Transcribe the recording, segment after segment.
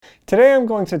Today I'm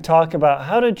going to talk about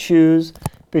how to choose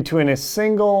between a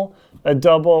single, a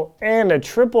double, and a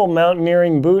triple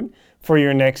mountaineering boot for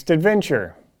your next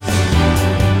adventure.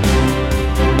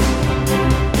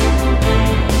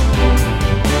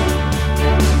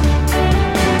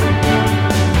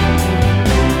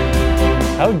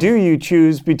 How do you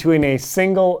choose between a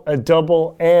single, a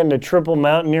double, and a triple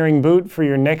mountaineering boot for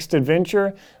your next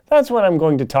adventure? That's what I'm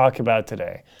going to talk about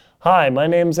today. Hi, my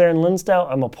name is Aaron Linsdau.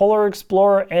 I'm a polar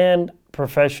explorer and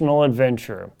professional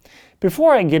adventurer.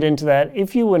 Before I get into that,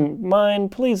 if you wouldn't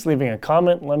mind, please leaving a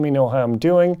comment, let me know how I'm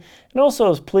doing, and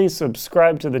also please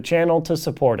subscribe to the channel to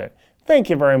support it.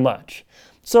 Thank you very much.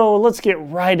 So let's get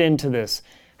right into this.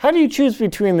 How do you choose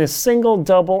between this single,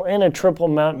 double, and a triple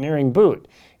mountaineering boot?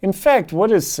 In fact,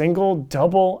 what does single,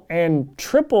 double, and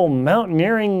triple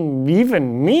mountaineering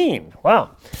even mean?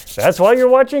 Wow, that's why you're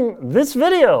watching this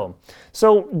video.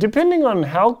 So depending on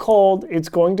how cold it's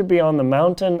going to be on the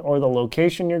mountain or the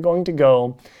location you're going to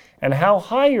go, and how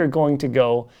high you're going to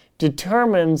go,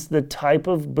 determines the type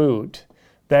of boot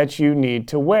that you need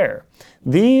to wear.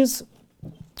 These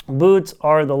boots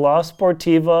are the La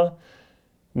Sportiva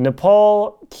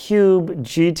Nepal Cube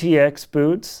GTX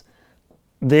boots.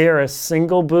 They are a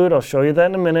single boot. I'll show you that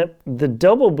in a minute. The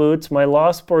double boots, my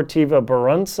La Sportiva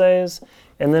Barunces,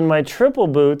 and then my triple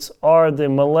boots are the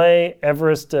Malay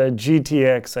Everest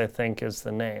GTX, I think is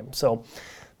the name. So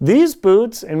these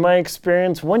boots, in my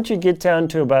experience, once you get down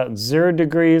to about 0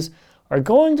 degrees, are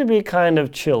going to be kind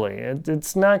of chilly.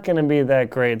 It's not going to be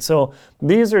that great. So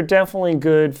these are definitely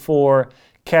good for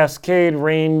Cascade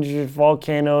Range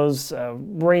volcanoes,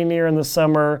 Rainier in the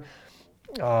summer,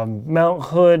 Mount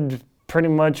Hood pretty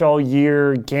much all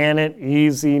year, Gannett,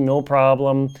 easy, no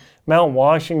problem. Mount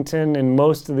Washington in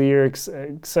most of the year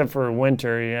except for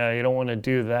winter, yeah, you don't want to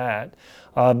do that.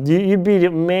 You'd be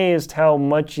amazed how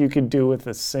much you could do with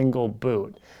a single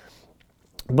boot.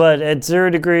 But at 0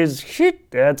 degrees,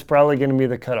 that's probably going to be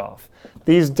the cutoff.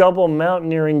 These double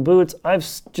mountaineering boots, I've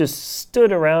just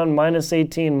stood around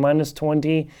 -18,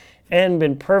 -20, and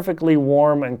been perfectly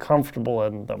warm and comfortable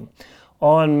in them.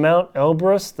 On Mount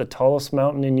Elbrus, the tallest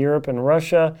mountain in Europe and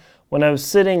Russia, when I was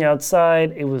sitting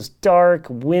outside, it was dark,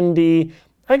 windy.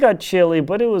 I got chilly,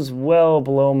 but it was well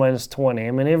below -20.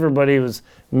 I mean, everybody was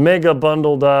mega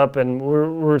bundled up, and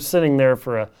we're sitting there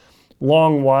for a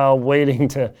long while waiting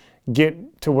to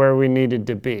get to where we needed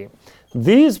to be.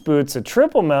 These boots, the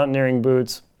triple mountaineering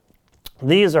boots,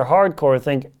 these are hardcore.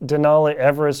 Think Denali,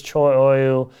 Everest, Choi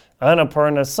Oyu,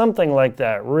 Annapurna, something like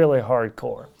that, really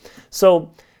hardcore.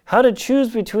 So how to choose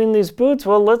between these boots?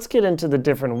 Well, let's get into the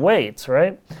different weights,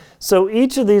 right? So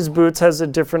each of these boots has a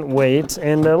different weight,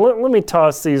 and let me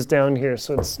toss these down here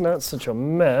so it's not such a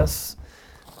mess.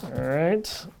 All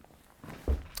right,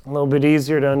 a little bit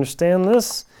easier to understand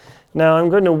this. Now I'm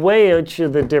going to weigh each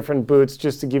of the different boots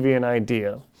just to give you an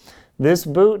idea. This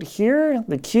boot here,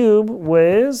 the Cube,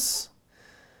 weighs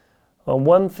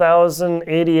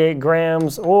 1,088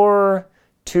 grams or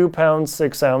 2 pounds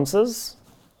 6 ounces.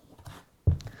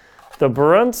 The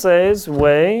Barunces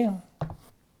weigh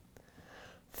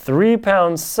 3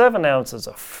 pounds 7 ounces,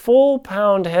 a full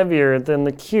pound heavier than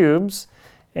the Cubes,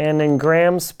 and in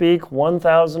grams speak,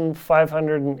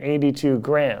 1,582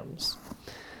 grams.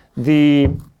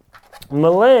 The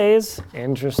Malays,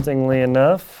 interestingly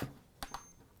enough,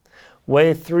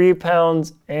 weigh 3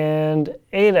 pounds and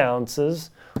 8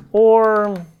 ounces,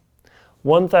 or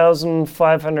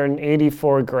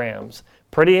 1,584 grams.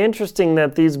 Pretty interesting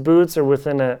that these boots are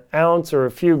within an ounce or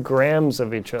a few grams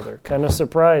of each other. Kind of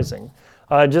surprising.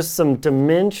 Just some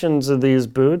dimensions of these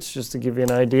boots, just to give you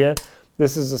an idea.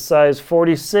 This is a size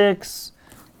 46.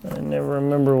 I never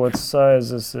remember what size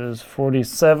this is.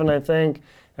 47, I think.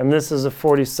 And this is a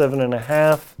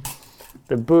 47.5.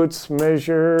 The boots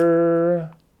measure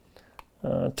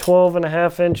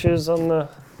 12.5 inches on the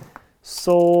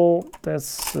sole.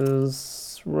 This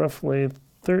is roughly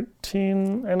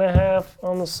 13.5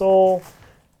 on the sole,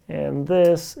 and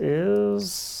this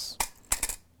is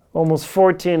almost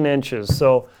 14 inches.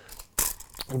 So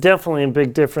definitely a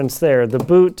big difference there. The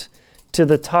boot to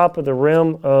the top of the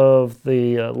rim of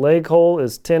the leg hole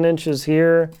is 10 inches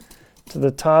here. To the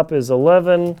top is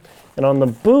 11, and on the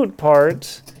boot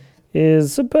part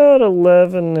is about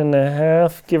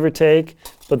 11.5, give or take.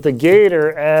 But the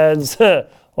gaiter adds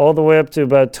all the way up to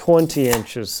about 20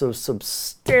 inches, so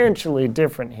substantially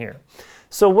different here.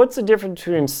 So what's the difference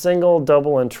between single,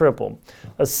 double, and triple?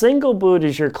 A single boot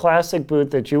is your classic boot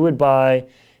that you would buy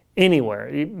anywhere.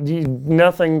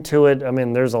 Nothing to it. I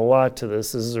mean, there's a lot to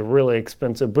this. This is a really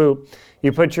expensive boot.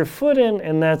 You put your foot in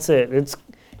and that's it. It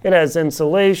has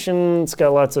insulation. It's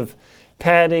got lots of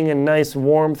padding and nice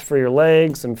warmth for your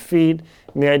legs and feet.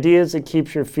 And the idea is it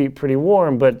keeps your feet pretty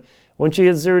warm, but once you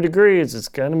hit 0 degrees, it's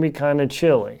going to be kind of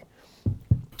chilly.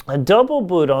 A double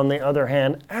boot, on the other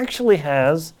hand, actually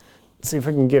has, let's see if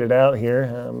I can get it out here.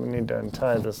 I'm going to need to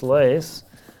untie this lace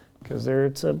because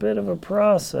it's a bit of a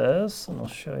process, and I'll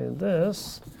show you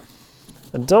this.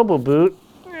 A double boot,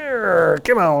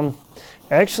 come on,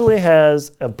 actually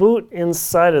has a boot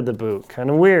inside of the boot.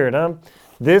 Kind of weird, huh?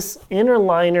 This inner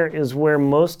liner is where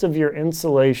most of your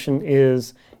insulation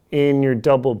is in your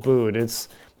double boot. It's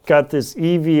got this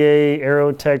EVA,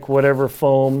 Aerotech, whatever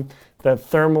foam that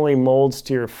thermally molds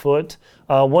to your foot.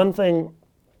 One thing,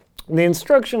 the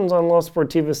instructions on La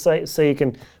Sportiva site say you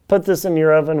can put this in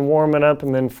your oven, warm it up,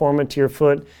 and then form it to your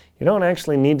foot. You don't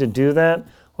actually need to do that.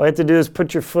 All you have to do is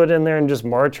put your foot in there and just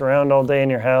march around all day in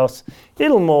your house.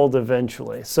 It'll mold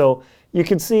eventually. So you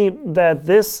can see that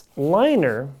this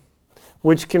liner,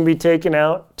 which can be taken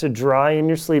out to dry in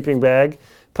your sleeping bag,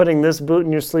 putting this boot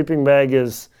in your sleeping bag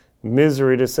is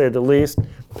misery to say the least.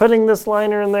 Putting this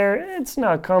liner in there, it's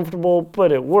not comfortable,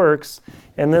 but it works.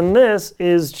 And then this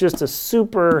is just a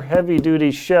super heavy-duty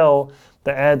shell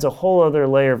that adds a whole other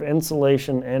layer of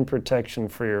insulation and protection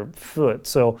for your foot.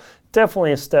 So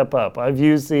definitely a step up. I've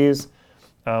used these.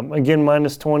 Again,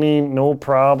 -20, no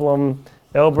problem.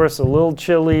 Elbrus a little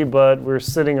chilly, but we're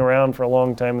sitting around for a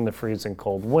long time in the freezing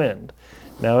cold wind.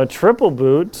 Now a triple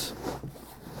boot,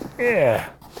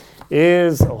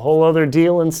 is a whole other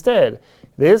deal instead.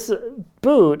 This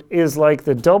boot is like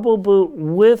the double boot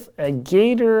with a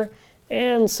gaiter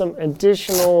and some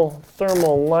additional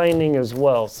thermal lining as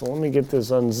well. So let me get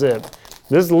this unzipped.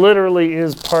 This literally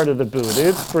is part of the boot.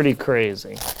 It's pretty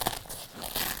crazy.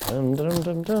 Dum, dum,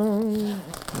 dum, dum.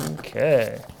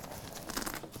 Okay.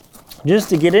 Just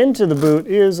to get into the boot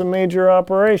is a major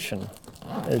operation,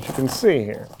 as you can see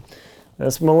here.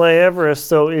 That's Malay Everest.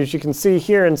 So as you can see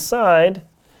here inside,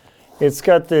 it's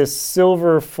got this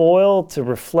silver foil to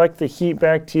reflect the heat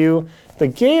back to you. The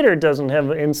gaiter doesn't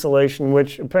have insulation,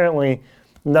 which apparently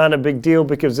not a big deal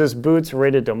because this boot's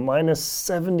rated to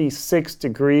 -76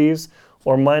 degrees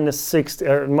or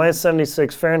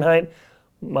 -76 Fahrenheit,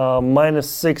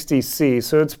 -60 C.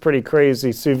 So it's pretty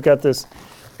crazy. So you've got this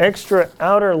extra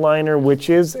outer liner, which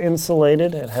is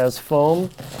insulated. It has foam,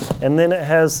 and then it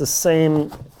has the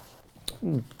same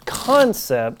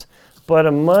concept, but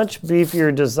a much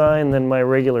beefier design than my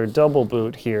regular double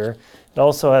boot here. It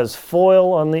also has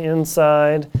foil on the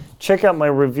inside. Check out my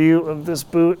review of this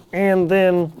boot, and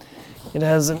then it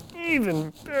has an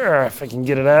even, if I can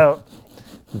get it out,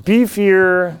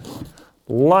 beefier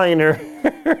liner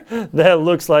that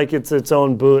looks like it's its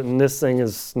own boot, and this thing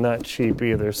is not cheap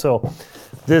either. So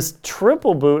this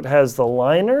triple boot has the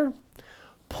liner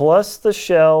plus the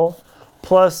shell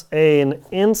plus an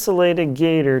insulated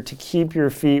gaiter to keep your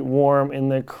feet warm in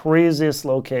the craziest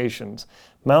locations.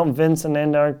 Mount Vinson,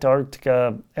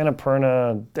 Antarctica,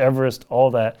 Annapurna, Everest, all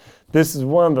that. This is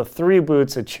one of the 3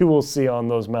 boots that you will see on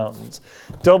those mountains.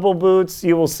 Double boots,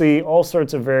 you will see all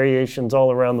sorts of variations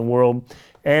all around the world,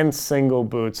 and single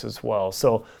boots as well.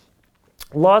 So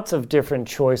lots of different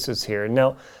choices here.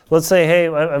 Now, let's say, hey,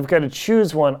 I've got to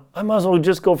choose one. I might as well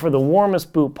just go for the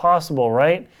warmest boot possible,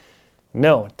 right?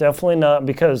 No, definitely not,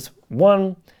 because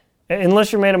one,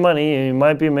 unless you're made of money, and you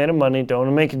might be made of money, don't want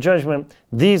to make a judgment,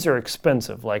 these are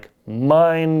expensive, like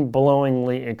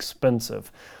mind-blowingly expensive.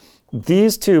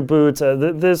 These 2 boots,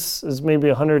 this is maybe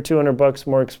 $100, $200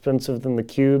 more expensive than the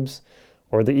Cubes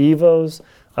or the Evos.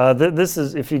 This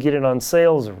is, if you get it on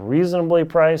sale, is reasonably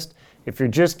priced. If you're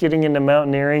just getting into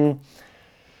mountaineering,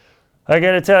 I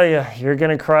got to tell you, you're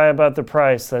going to cry about the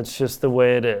price. That's just the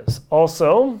way it is.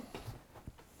 Also,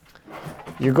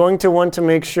 you're going to want to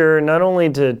make sure not only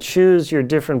to choose your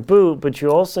different boot, but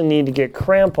you also need to get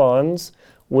crampons,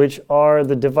 which are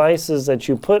the devices that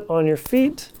you put on your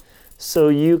feet so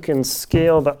you can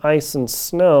scale the ice and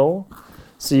snow.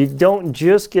 So you don't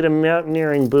just get a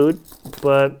mountaineering boot,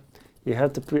 but you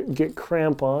have to get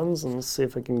crampons. And let's see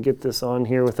if I can get this on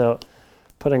here without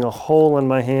putting a hole in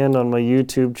my hand on my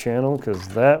YouTube channel, because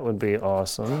that would be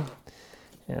awesome.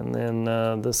 And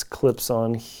then this clips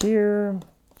on here.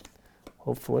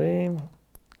 Hopefully,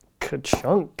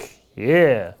 ka-chunk,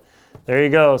 yeah. There you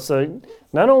go. So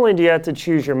not only do you have to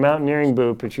choose your mountaineering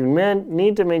boot, but you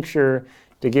need to make sure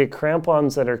to get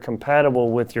crampons that are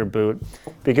compatible with your boot,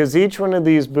 because each one of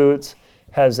these boots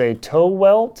has a toe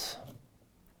welt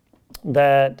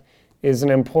that is an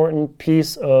important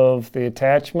piece of the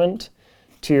attachment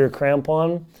to your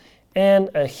crampon,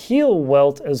 and a heel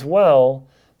welt as well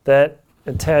that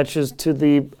attaches to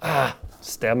the,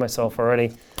 stabbed myself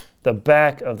already, the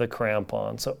back of the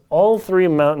crampon. So all 3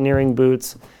 mountaineering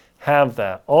boots have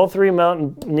that. All three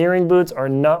mountaineering boots are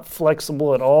not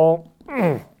flexible at all.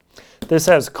 This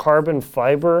has carbon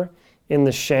fiber in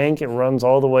the shank. It runs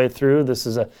all the way through. This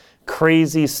is a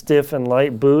crazy stiff and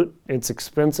light boot. It's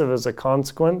expensive as a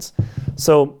consequence.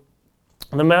 So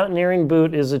the mountaineering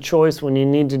boot is a choice when you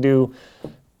need to do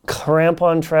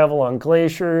crampon travel on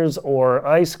glaciers or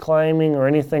ice climbing or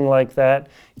anything like that.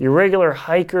 Your regular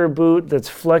hiker boot that's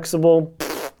flexible,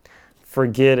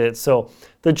 forget it. So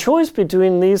the choice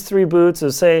between these three boots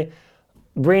is, say,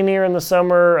 Rainier in the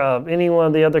summer, any one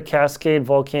of the other Cascade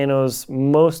volcanoes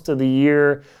most of the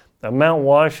year, Mount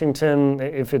Washington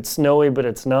if it's snowy but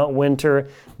it's not winter.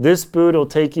 This boot will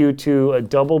take you to a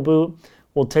double boot,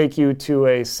 will take you to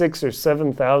a 6,000 or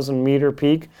 7,000 meter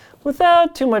peak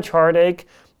without too much heartache.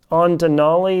 On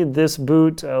Denali, this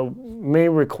boot may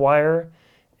require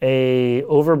a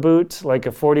overboot, like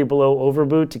a 40 below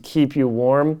overboot to keep you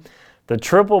warm. The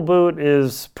triple boot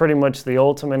is pretty much the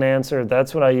ultimate answer.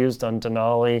 That's what I used on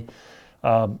Denali,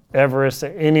 Everest,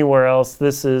 anywhere else.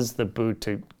 This is the boot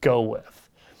to go with.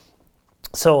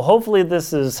 So hopefully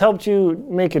this has helped you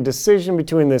make a decision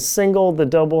between the single, the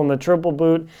double, and the triple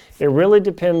boot. It really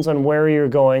depends on where you're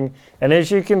going. And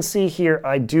as you can see here,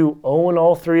 I do own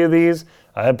all three of these.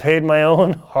 I have paid my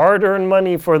own hard-earned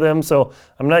money for them, so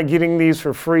I'm not getting these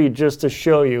for free just to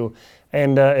show you.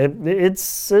 And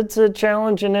it's a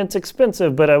challenge and it's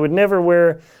expensive, but I would never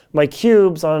wear my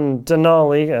cubes on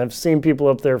Denali. I've seen people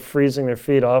up there freezing their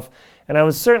feet off. And I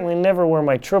would certainly never wear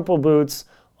my triple boots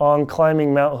on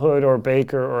climbing Mount Hood or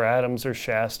Baker or Adams or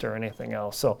Shasta or anything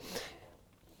else. So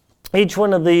each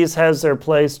one of these has their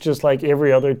place, just like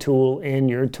every other tool in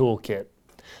your toolkit.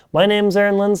 My name's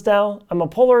Aaron Linsdau. I'm a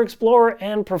polar explorer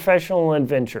and professional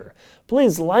adventurer.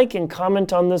 Please like and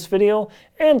comment on this video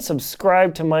and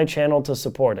subscribe to my channel to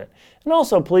support it. And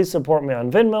also please support me on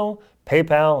Venmo,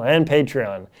 PayPal, and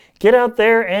Patreon. Get out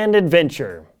there and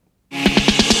adventure.